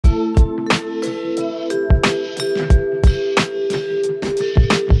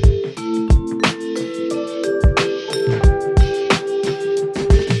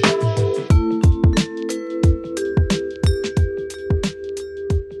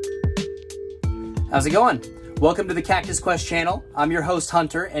How's it going? Welcome to the Cactus Quest channel. I'm your host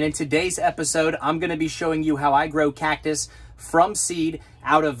Hunter, and in today's episode, I'm going to be showing you how I grow cactus from seed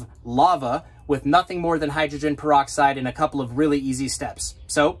out of lava with nothing more than hydrogen peroxide in a couple of really easy steps.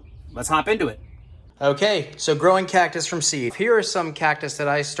 So let's hop into it. Okay, so growing cactus from seed. Here are some cactus that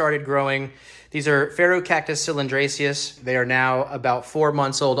I started growing. These are Cactus cylindricaceus. They are now about 4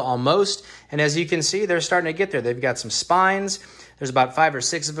 months old almost. And as you can see, they're starting to get there. They've got some spines. There's about 5 or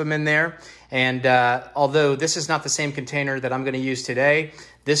 6 of them in there. And although this is not the same container that I'm going to use today,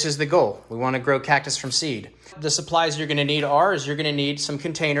 this is the goal. We want to grow cactus from seed. The supplies you're going to need is you're going to need some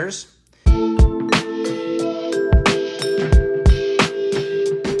containers.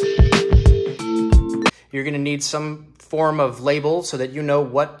 You're going to need some form of label so that you know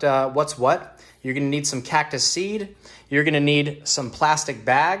what's what. You're going to need some cactus seed. You're going to need some plastic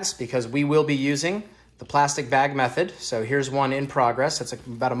bags because we will be using the plastic bag method. So here's one in progress. It's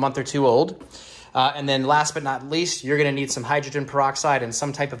about a month or 2 old. And then last but not least, you're going to need some hydrogen peroxide and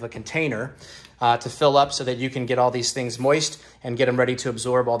some type of a container to fill up so that you can get all these things moist and get them ready to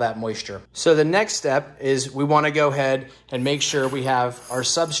absorb all that moisture. So the next step is we want to go ahead and make sure we have our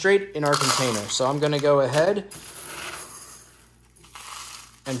substrate in our container. So I'm going to go ahead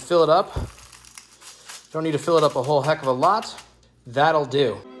and fill it up. Don't need to fill it up a whole heck of a lot. That'll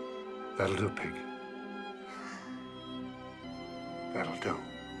do. That'll do, pig. That'll do.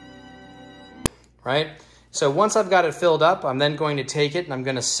 Right? So once I've got it filled up, I'm then going to take it and I'm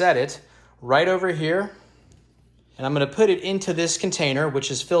going to set it right over here. And I'm going to put it into this container, which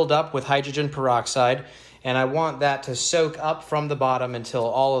is filled up with hydrogen peroxide. And I want that to soak up from the bottom until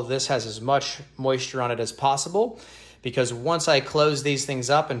all of this has as much moisture on it as possible. Because once I close these things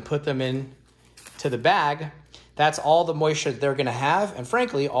up and put them in to the bag, that's all the moisture that they're going to have. And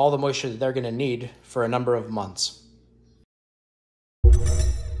frankly, all the moisture that they're going to need for a number of months.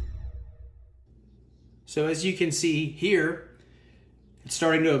 So as you can see here, it's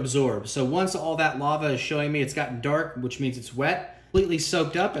starting to absorb. So once all that lava is showing me it's gotten dark, which means it's wet, completely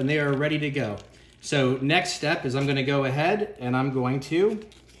soaked up, and they are ready to go. So next step is I'm going to go ahead and I'm going to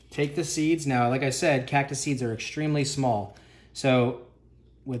take the seeds. Now, like I said, cactus seeds are extremely small. So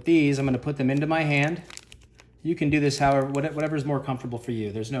with these, I'm going to put them into my hand. You can do this however, whatever is more comfortable for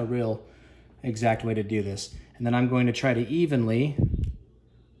you. There's no real exact way to do this. And then I'm going to try to evenly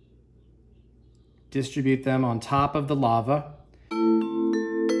distribute them on top of the lava.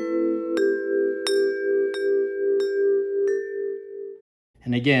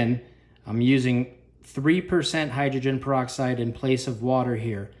 And again, I'm using 3% hydrogen peroxide in place of water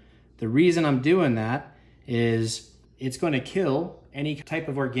here. The reason I'm doing that is it's going to kill any type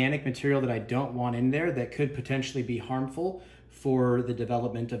of organic material that I don't want in there that could potentially be harmful for the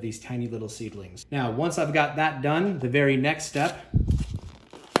development of these tiny little seedlings. Now, once I've got that done, the very next step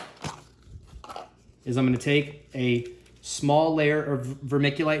is I'm going to take a small layer of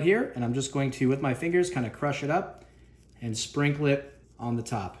vermiculite here, and I'm just going to, with my fingers, kind of crush it up and sprinkle it on the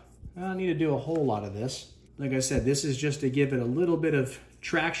top. I don't need to do a whole lot of this. Like I said, this is just to give it a little bit of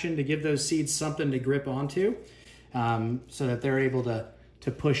traction, to give those seeds something to grip onto, so that they're able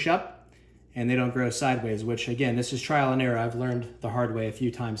to push up and they don't grow sideways, which again, this is trial and error. I've learned the hard way a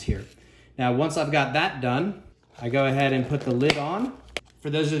few times here. Now, once I've got that done, I go ahead and put the lid on. For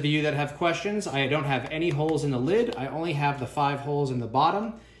those of you that have questions, I don't have any holes in the lid. I only have the 5 holes in the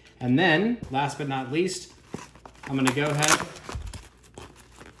bottom. And then, last but not least, I'm going to go ahead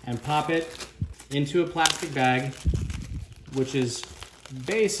and pop it into a plastic bag, which is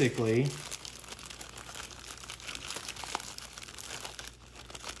basically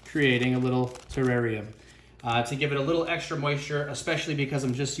creating a little terrarium. To give it a little extra moisture, especially because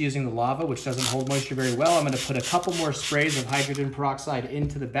I'm just using the lava, which doesn't hold moisture very well, I'm going to put a couple more sprays of hydrogen peroxide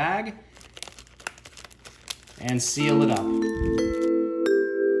into the bag and seal it up.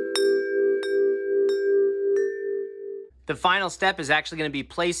 The final step is actually going to be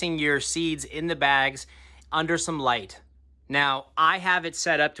placing your seeds in the bags under some light. Now, I have it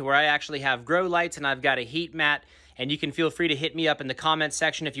set up to where I actually have grow lights and I've got a heat mat. And you can feel free to hit me up in the comments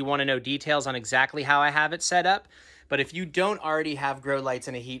section if you want to know details on exactly how I have it set up. But if you don't already have grow lights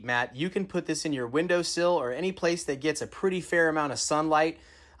and a heat mat, you can put this in your windowsill or any place that gets a pretty fair amount of sunlight,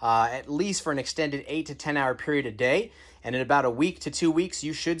 at least for an extended 8 to 10 hour period a day. And in about a week to 2 weeks,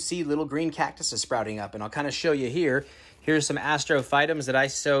 you should see little green cactuses sprouting up. And I'll kind of show you here. Here's some astrophytums that I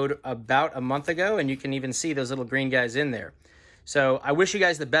sowed about a month ago, and you can even see those little green guys in there. So I wish you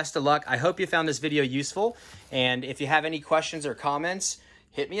guys the best of luck. I hope you found this video useful. And if you have any questions or comments,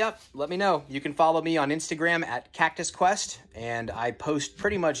 hit me up. Let me know. You can follow me on Instagram at Cactus Quest, and I post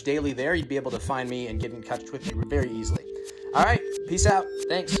pretty much daily there. You'd be able to find me and get in touch with me very easily. All right. Peace out.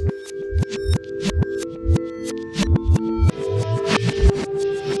 Thanks.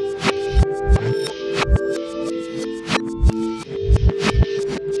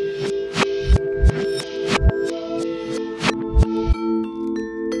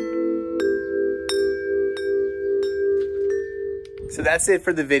 So that's it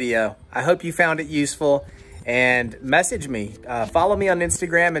for the video. I hope you found it useful, and message me. Follow me on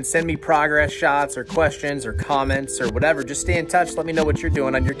Instagram and send me progress shots or questions or comments or whatever. Just stay in touch. Let me know what you're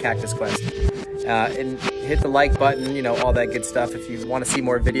doing on your cactus quest. And hit the like button, you know, all that good stuff. If you want to see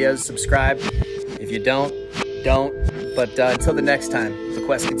more videos, subscribe. If you don't. But until the next time, the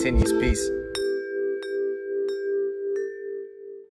quest continues. Peace.